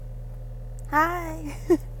Hi,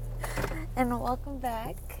 and welcome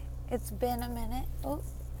back. It's been a minute. Oh,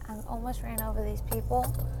 I almost ran over these people.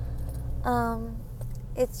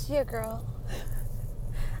 It's your girl.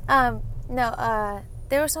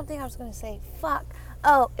 There was something I was gonna say. Fuck.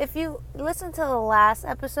 Oh, if you listen to the last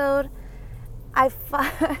episode, I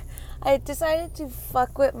decided to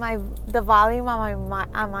fuck with the volume on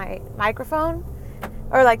my microphone,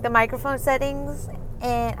 or like the microphone settings,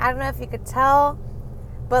 and I don't know if you could tell.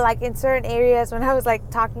 But like in certain areas when I was like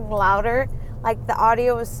talking louder, like the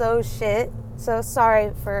audio was so shit. So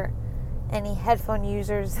sorry for any headphone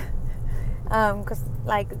users. Cause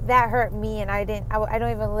like that hurt me and I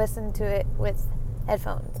don't even listen to it with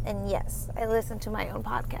headphones. And yes, I listen to my own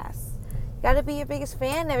podcasts. You gotta be your biggest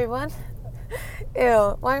fan, everyone.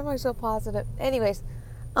 Ew, why am I so positive? Anyways,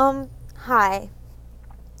 hi.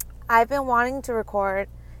 I've been wanting to record.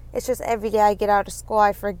 It's just every day I get out of school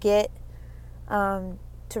I forget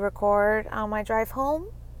to record on my drive home,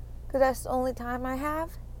 because that's the only time I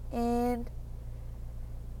have. And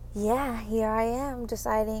yeah, here I am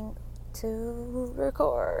deciding to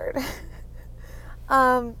record.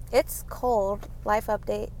 It's cold. Life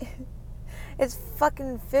update. It's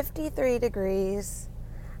fucking 53 degrees.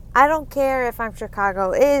 I don't care if I'm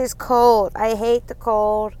Chicago. It is cold. I hate the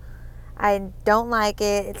cold. I don't like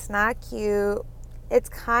it. It's not cute. It's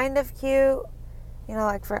kind of cute, you know,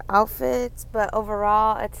 like for outfits, but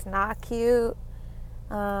overall it's not cute.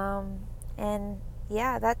 And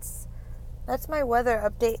yeah, that's my weather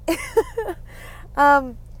update.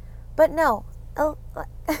 But no,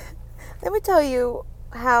 let me tell you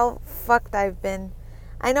how fucked I've been.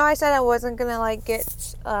 I know I said I wasn't gonna like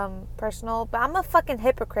get personal, but I'm a fucking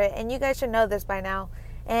hypocrite, and you guys should know this by now.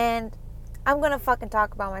 And I'm gonna fucking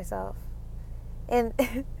talk about myself. And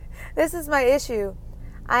this is my issue.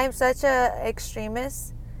 I am such a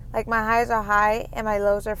extremist. Like, my highs are high and my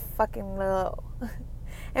lows are fucking low.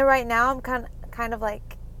 And right now I'm kind of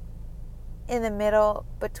like in the middle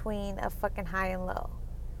between a fucking high and low.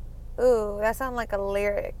 Ooh, that sounds like a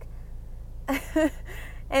lyric.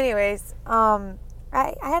 Anyways, I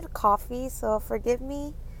had coffee, so forgive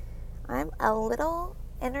me. I'm a little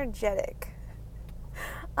energetic.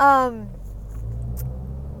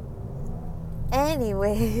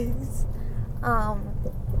 Anyways,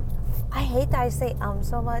 I hate that I say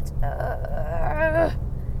so much.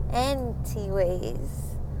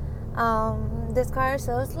 Anyways, this car is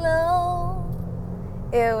so slow.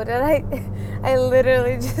 Ew, I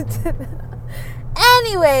literally just did that.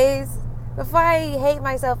 Anyways, before I hate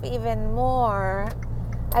myself even more,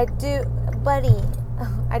 buddy,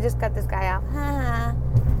 I just cut this guy off.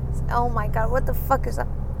 Oh my god, what the fuck is up?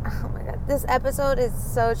 Oh my god, this episode is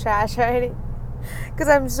so trash already. Because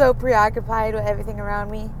I'm so preoccupied with everything around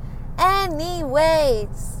me.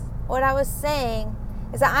 Anyways, what I was saying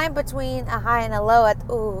is that I'm between a high and a low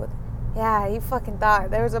ooh, yeah, you fucking thought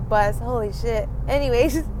there was a bus. Holy shit.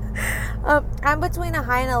 Anyways, I'm between a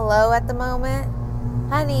high and a low at the moment.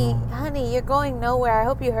 Honey, you're going nowhere. I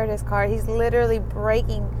hope you heard his car. He's literally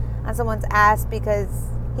braking on someone's ass because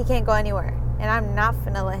he can't go anywhere. And I'm not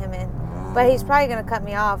finna let him in. But he's probably gonna cut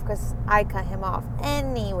me off because I cut him off.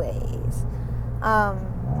 Anyways.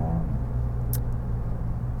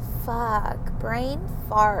 Fuck. Brain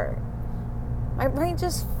fart. My brain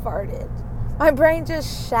just farted. My brain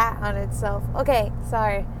just shat on itself. Okay,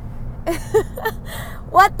 sorry.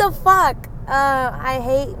 What the fuck? I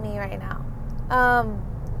hate me right now.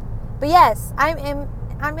 But yes, I'm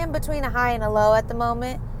in between a high and a low at the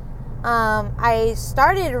moment. I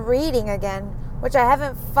started reading again, which I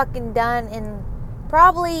haven't fucking done in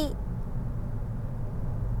probably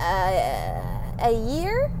a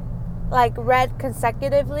year, like read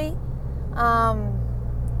consecutively.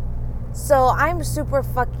 So I'm super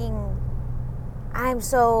fucking. I'm a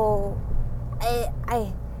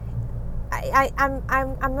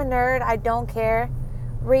nerd. I don't care.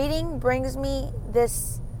 Reading brings me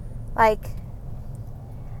this, like,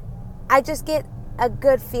 I just get a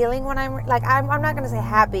good feeling when I'm not gonna say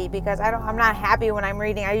happy, because I'm not happy when I'm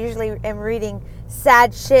reading. I usually am reading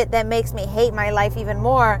sad shit that makes me hate my life even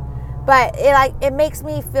more. But it makes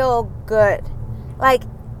me feel good. Like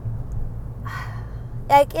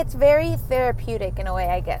it's very therapeutic in a way,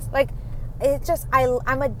 I guess. Like, it's just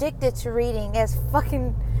I'm addicted to reading, as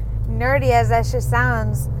fucking nerdy as that shit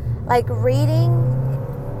sounds. Like, reading.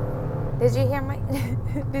 Did you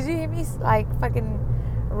hear me like fucking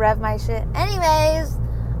rev my shit? Anyways,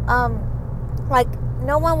 like,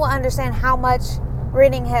 no one will understand how much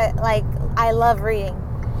reading I love reading.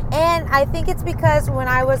 And I think it's because when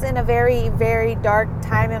I was in a very, very dark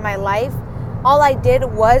time in my life, all I did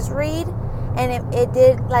was read. And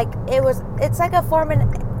it's like a form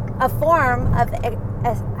a form of, I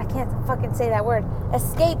can't fucking say that word,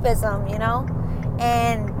 escapism, you know?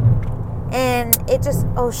 And it just,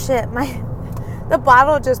 oh shit, the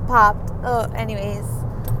bottle just popped. Oh, anyways,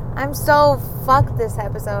 I'm so fucked this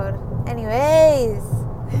episode. Anyways,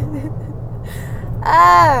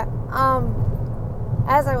 as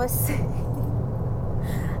I was saying,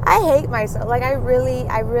 I hate myself. Like, I really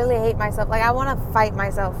hate myself. Like, I want to fight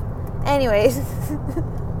myself. Anyways,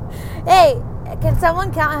 hey, can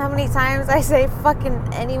someone count how many times I say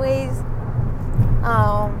fucking anyways?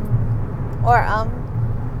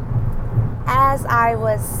 As I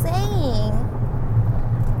was saying,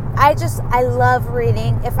 I love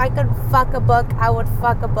reading. If I could fuck a book, I would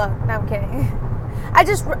fuck a book. No, I'm kidding. I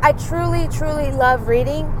truly love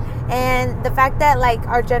reading. And the fact that, like,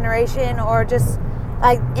 our generation, or just,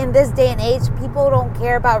 like, in this day and age, people don't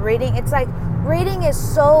care about reading. It's like, reading is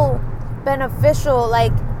so beneficial.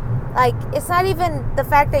 Like, it's not even the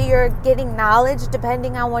fact that you're getting knowledge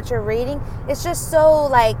depending on what you're reading. It's just so,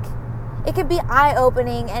 like, it can be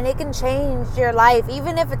eye-opening, and it can change your life,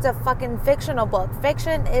 even if it's a fucking fictional book.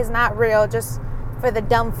 Fiction is not real, just for the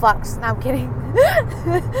dumb fucks. No, I'm kidding.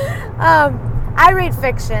 I read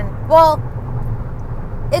fiction. Well,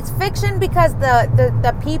 it's fiction because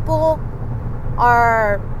the people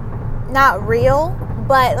are not real,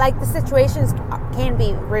 but, like, the situations can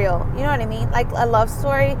be real. You know what I mean? Like a love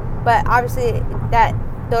story, but obviously that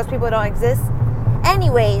those people don't exist.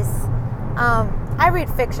 Anyways, I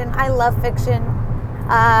read fiction. I love fiction.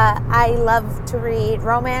 I love to read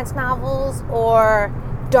romance novels, or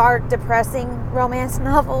dark, depressing romance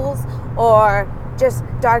novels, or just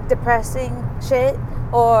dark, depressing shit,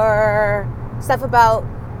 or stuff about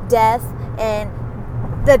death and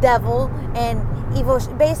the devil and evil.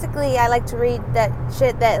 Basically, I like to read that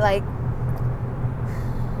shit that, like,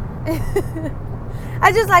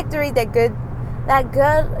 I just like to read that good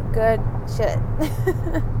shit.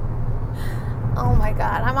 Oh my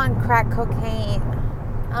god, I'm on crack cocaine.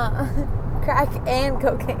 Crack and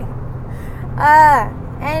cocaine.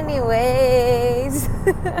 Anyways.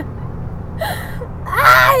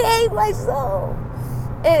 I hate myself.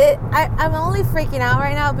 I'm only freaking out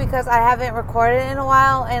right now because I haven't recorded in a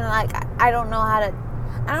while, and, like, I don't know how to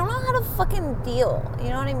fucking deal. You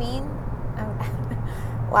know what I mean?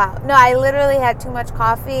 Wow. No, I literally had too much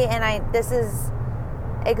coffee, and this is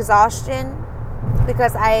exhaustion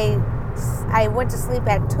because I went to sleep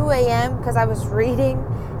at 2 a.m. because I was reading,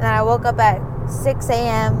 and then I woke up at 6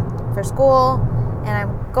 a.m. for school, and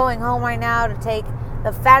I'm going home right now to take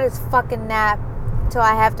the fattest fucking nap till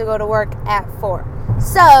I have to go to work at 4.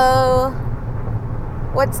 So,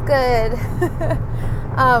 what's good?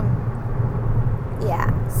 Yeah.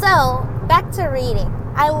 So, back to reading.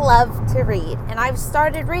 I love to read, and I've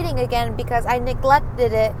started reading again because I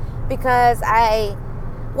neglected it because I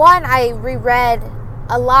reread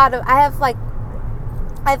a lot of, I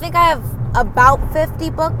think I have about 50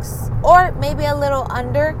 books, or maybe a little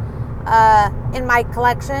under, in my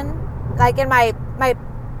collection, like in my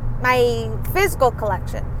physical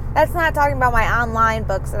collection. That's not talking about my online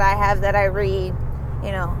books that I have that I read,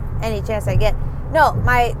 you know, any chance I get. No,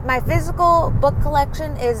 my physical book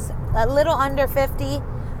collection is a little under 50,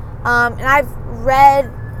 and I've read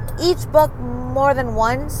each book more than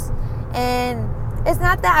once, and it's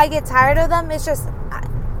not that I get tired of them, it's just,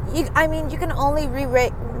 you can only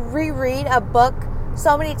reread a book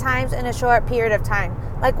so many times in a short period of time.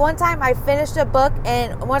 Like, one time I finished a book,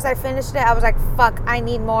 and once I finished it, I was like, fuck, I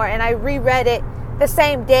need more, and I reread it the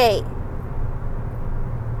same day.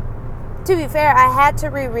 To be fair, I had to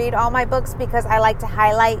reread all my books because I like to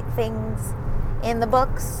highlight things in the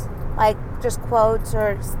books, like just quotes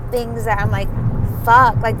or things that I'm like,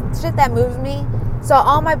 fuck, like shit that moves me. So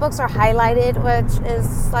all my books are highlighted, which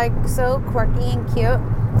is, like, so quirky and cute.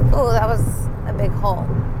 Oh, that was a big hole.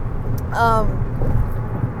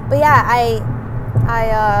 But yeah,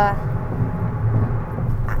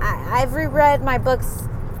 I've reread my books.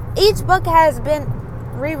 Each book has been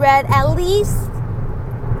reread at least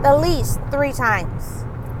 3 times.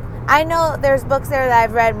 I know there's books there that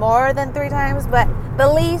I've read more than 3 times, but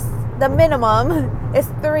the minimum is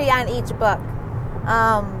 3 on each book.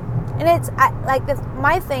 And it's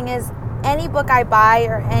my thing is, any book I buy,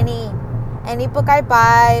 or any book I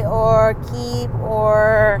buy or keep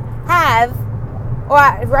or have or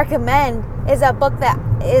I recommend is a book that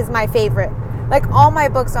is my favorite. Like, all my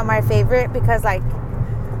books are my favorite because, like,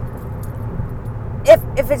 if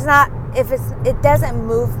it doesn't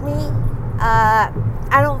move me,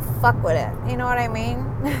 I don't fuck with it. You know what I mean?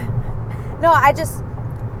 No,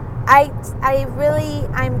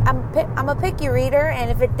 I'm a picky reader, and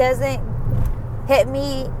if it doesn't hit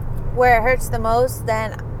me where it hurts the most,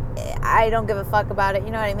 then I don't give a fuck about it.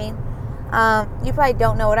 You know what I mean? You probably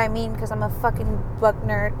don't know what I mean because I'm a fucking book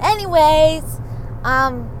nerd. Anyways,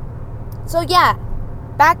 so yeah,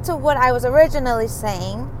 back to what I was originally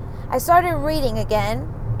saying. I started reading again.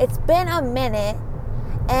 It's been a minute,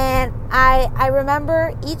 and I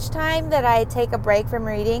remember each time that I take a break from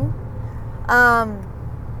reading,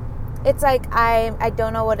 it's like I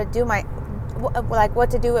don't know what to do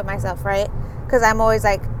what to do with myself, right? Because I'm always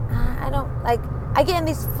like, I don't like. I get in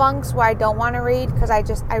these funks where I don't want to read because I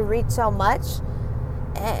read so much.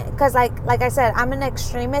 Because like I said, I'm an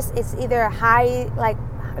extremist. It's either high, like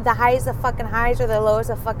the highest of fucking highs or the lowest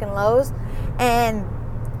of fucking lows. And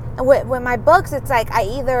with my books, it's like I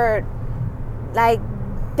either like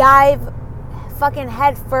dive fucking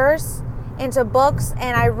head first into books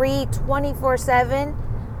and I read 24/7.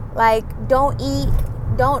 Like, don't eat,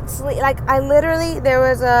 don't sleep. Like, I literally,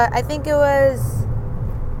 I think it was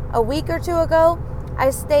a week or two ago,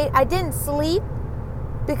 I didn't sleep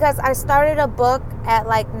because I started a book at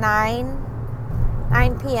like 9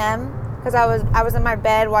 p.m. because I was in my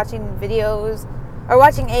bed watching videos or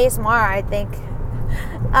watching ASMR, I think.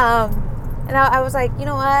 And I was like, you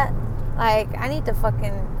know what? Like, I need to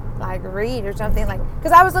fucking like read or something, like,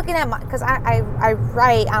 because I was looking at because I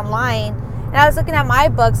write online, and I was looking at my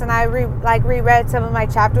books and I reread some of my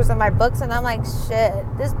chapters of my books, and I'm like, shit,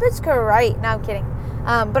 this bitch could write. No, I'm kidding.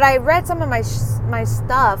 But I read some of my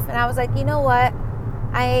stuff, and I was like, you know what?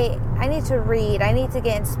 I need to read. I need to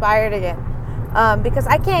get inspired again. Because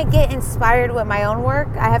I can't get inspired with my own work.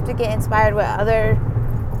 I have to get inspired with other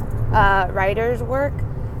writers' work.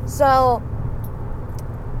 So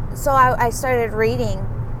I started reading,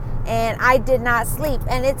 and I did not sleep.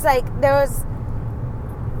 And it's like there was,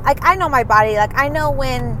 like, I know my body. Like, I know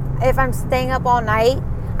if I'm staying up all night,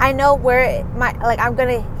 I know where I'm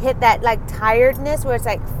gonna hit that like tiredness where it's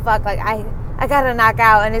like, fuck, like I gotta knock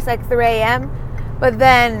out, and it's like 3 a.m. But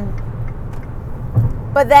then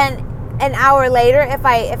an hour later, if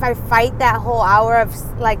I fight that whole hour of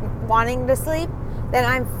like wanting to sleep, then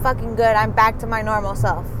I'm fucking good. I'm back to my normal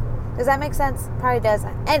self. Does that make sense? Probably does.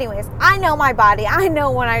 Anyways, I know my body. I know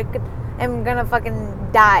when am gonna fucking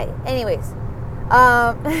die. Anyways,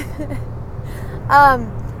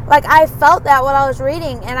 like, I felt that while I was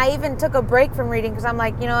reading, and I even took a break from reading because I'm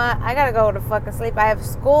like, you know what? I gotta go to fucking sleep. I have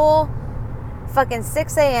school, fucking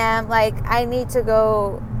 6 a.m. Like, I need to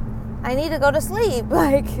go to sleep.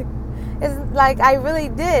 Like, it's like I really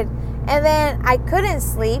did. And then I couldn't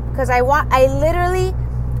sleep because I literally,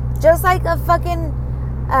 just like a fucking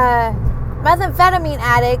methamphetamine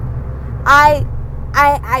addict, I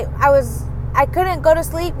couldn't go to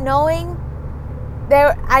sleep knowing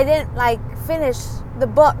I didn't like finish the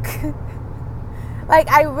book. Like,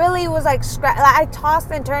 I really was like I tossed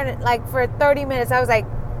and turned it like for 30 minutes. I was like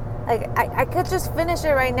I could just finish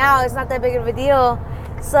it right now. It's not that big of a deal.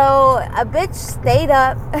 So a bitch stayed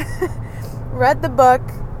up, read the book,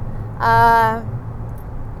 and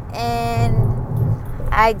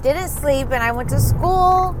I didn't sleep, and I went to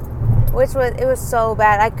school, it was so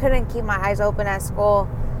bad. I couldn't keep my eyes open at school.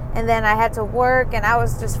 And then I had to work, and I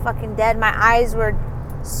was just fucking dead. My eyes were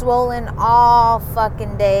swollen all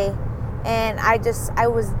fucking day. And I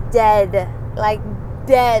was dead. Like,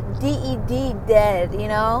 dead. DED dead, you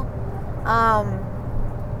know?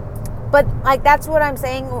 But, like, that's what I'm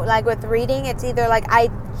saying. Like, with reading, it's either, like, I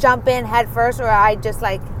jump in head first, or I just,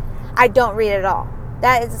 like, I don't read at all.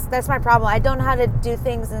 That's my problem. I don't know how to do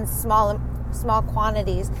things in small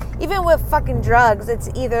quantities. Even with fucking drugs, it's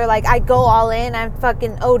either like I go all in, I'm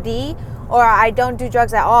fucking OD, or I don't do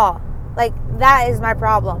drugs at all. Like, that is my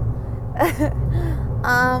problem.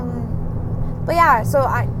 But yeah, so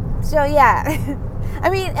yeah. I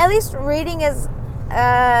mean, at least reading is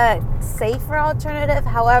a safer alternative.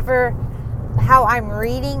 However, how I'm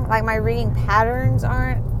reading, like, my reading patterns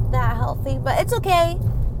aren't that healthy, but it's okay.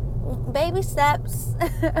 Baby steps.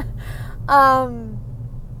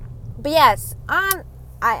 But yes, I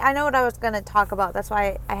know what I was going to talk about. That's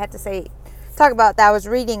why I had to talk about that. I was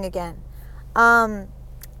reading again.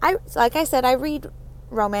 Like I said, I read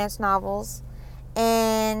romance novels,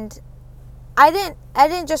 and I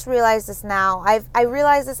didn't just realize this now. I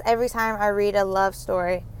realize this every time I read a love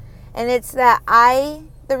story, and it's that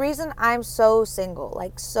the reason I'm so single,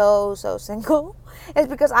 like so single, is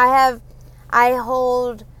because I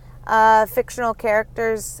hold fictional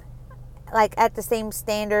characters like at the same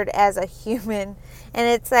standard as a human. And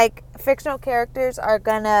it's like, fictional characters are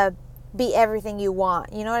gonna be everything you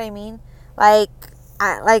want, you know what I mean? Like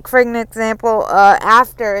for an example,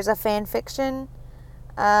 After is a fan fiction.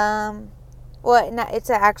 It's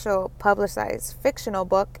an actual publicized fictional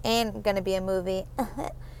book and gonna be a movie.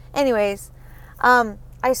 Anyways,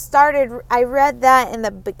 I read that in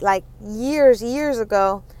the, like, years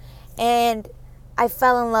ago, and I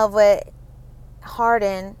fell in love with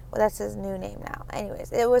Harden. Well, that's his new name now.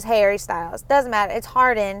 Anyways, it was Harry Styles. Doesn't matter. It's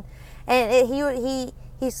Harden, and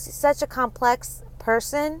he's such a complex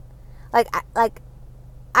person. I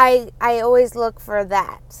always look for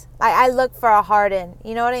that. I look for a Harden.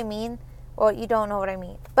 You know what I mean? Well, you don't know what I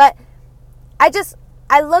mean, but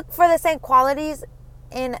I look for the same qualities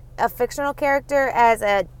in a fictional character as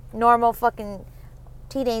a normal fucking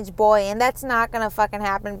teenage boy, and that's not gonna fucking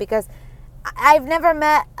happen because I've never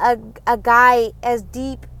met a guy as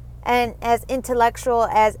deep and as intellectual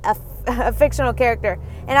as a fictional character.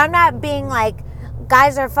 And I'm not being like,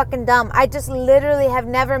 guys are fucking dumb. I just literally have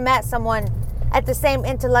never met someone at the same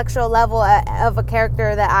intellectual level of a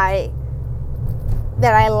character that I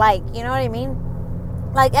like. You know what I mean?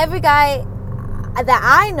 Like, every guy that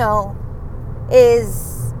I know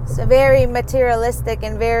is very materialistic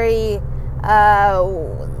and very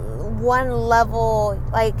one level,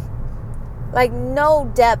 like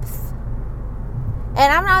no depth.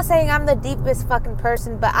 And I'm not saying I'm the deepest fucking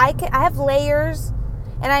person, but I have layers,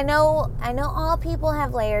 and I know all people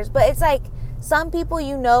have layers, but it's like some people,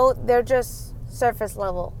 you know, they're just surface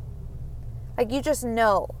level. Like, you just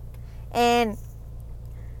know. And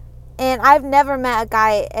I've never met a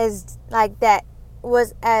guy as like that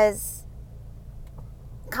was as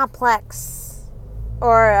complex,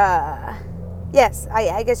 or yes,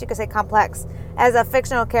 I guess you could say complex, as a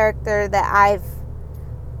fictional character that I've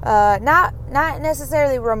not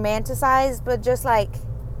necessarily romanticized, but just like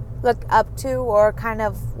looked up to, or kind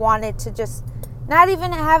of wanted to just not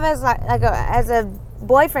even have as as a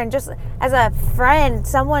boyfriend, just as a friend,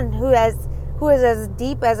 someone who is as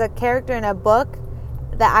deep as a character in a book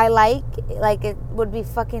that I like. Like, it would be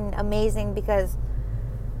fucking amazing because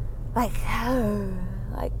like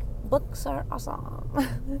books are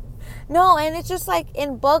awesome. No, and it's just like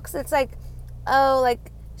in books, it's like, oh,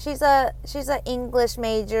 like she's a English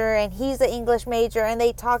major and he's an English major, and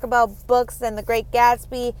they talk about books and The Great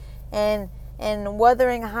Gatsby and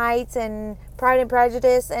Wuthering Heights and Pride and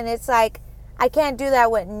Prejudice, and it's like, I can't do that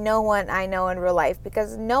with no one I know in real life,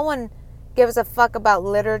 because no one gives a fuck about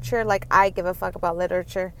literature like I give a fuck about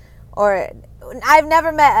literature. Or I've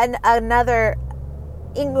never met another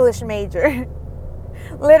English major.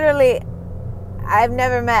 Literally, I've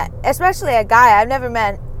never met, especially a guy. I've never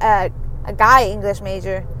met a guy English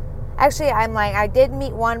major. Actually, I'm lying. I did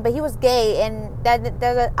meet one, but he was gay, and that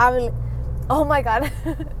oh my god.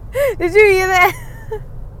 Did you hear that?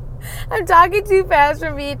 I'm talking too fast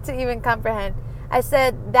for me to even comprehend. I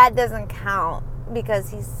said that doesn't count because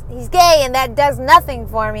he's gay, and that does nothing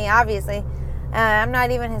for me, obviously. I'm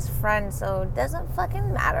not even his friend, so it doesn't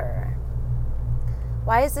fucking matter.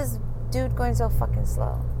 Why is this dude going so fucking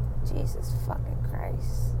slow? Jesus fucking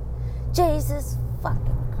Christ. Jesus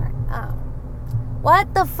fucking Christ.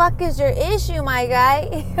 What the fuck is your issue, my guy?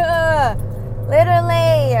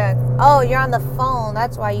 Literally. Oh, you're on the phone.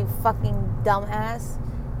 That's why, you fucking dumbass.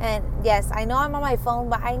 And yes, I know I'm on my phone,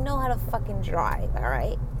 but I know how to fucking drive,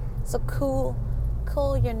 alright? So cool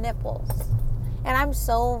your nipples. And I'm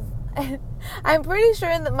pretty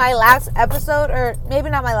sure that my last episode, or maybe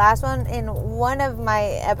not my last one, in one of my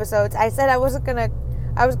episodes, I said I was gonna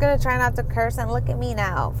try not to curse, and look at me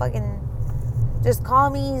now. Fucking just call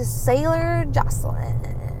me Sailor Jocelyn.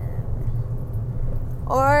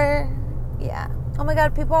 Or, yeah. Oh my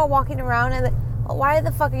god, people are walking around and why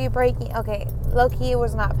the fuck are you braking? Okay, low-key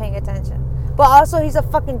was not paying attention. But also, he's a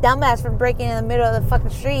fucking dumbass for breaking in the middle of the fucking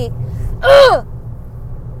street. Ugh!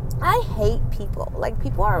 I hate people. Like,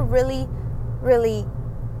 people are really, really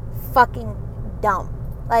fucking dumb.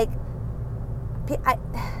 Like,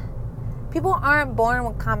 people aren't born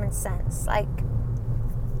with common sense. Like,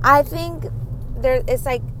 I think it's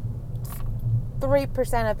like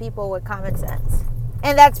 3% of people with common sense,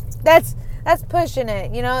 and that's pushing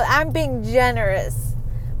it. You know, I'm being generous,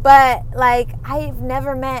 but like, I've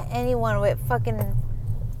never met anyone with fucking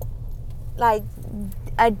like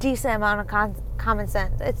a decent amount of common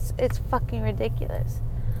sense. It's fucking ridiculous.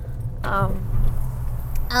 But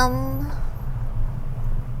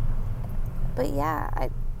yeah,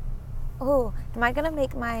 am I gonna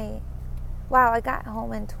make my? Wow, I got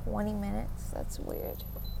home in 20 minutes. That's weird.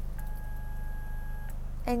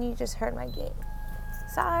 And you just heard my gate.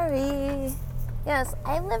 Sorry. Yes,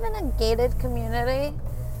 I live in a gated community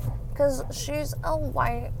because she's a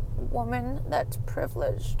white woman that's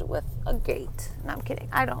privileged with a gate. No, I'm kidding.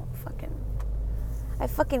 I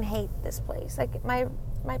fucking hate this place. Like, my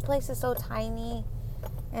place is so tiny,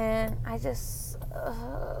 and I just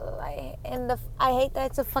I hate that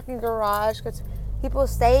it's a fucking garage, because people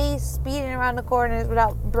stay speeding around the corners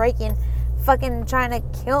without braking, fucking trying to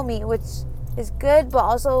kill me, which is good, but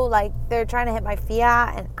also like they're trying to hit my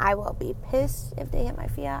Fiat, and I will be pissed if they hit my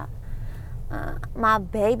Fiat. My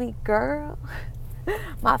baby girl.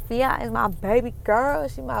 My Fiat is my baby girl.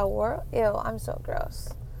 She my world. Ew, I'm so gross.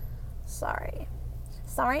 Sorry,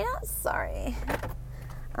 not sorry.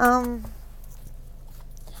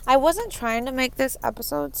 I wasn't trying to make this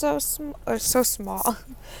episode so small,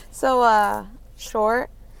 so short,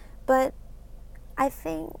 but I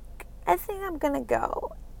think I'm gonna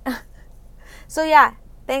go. So yeah,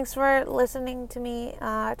 thanks for listening to me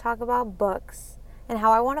talk about books and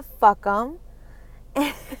how I want to fuck them.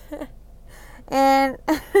 And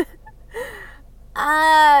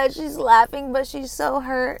she's laughing, but she's so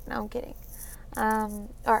hurt. No, I'm kidding.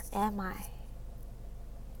 Or am I?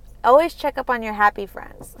 Always check up on your happy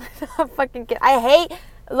friends. I'm fucking kidding. I hate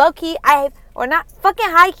low-key. Or not fucking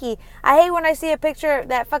high-key. I hate when I see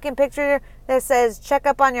that fucking picture that says check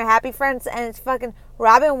up on your happy friends, and it's fucking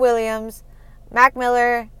Robin Williams, Mac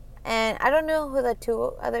Miller, and I don't know who the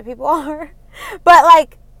two other people are. But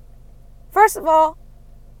like, first of all,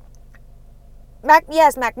 Mac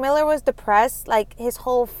Miller was depressed like his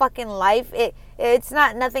whole fucking life. It's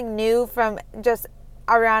not nothing new from just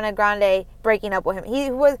Ariana Grande breaking up with him.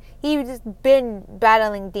 He just been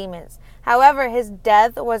battling demons. However, his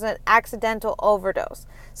death was an accidental overdose.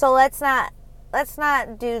 So let's not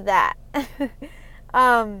do that.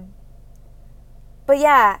 But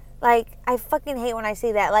yeah, like I fucking hate when I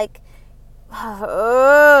see that. Like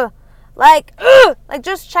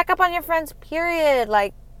just check up on your friends. Period.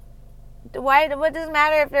 Like, what does it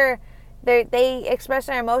matter if they express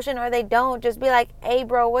their emotion or they don't? Just be like, hey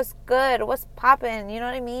bro, what's good? What's poppin'? You know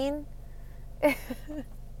what I mean?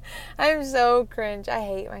 I'm so cringe. I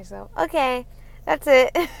hate myself. Okay, that's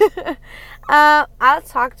it. I'll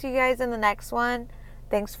talk to you guys in the next one.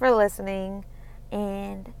 Thanks for listening.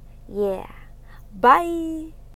 And yeah, bye.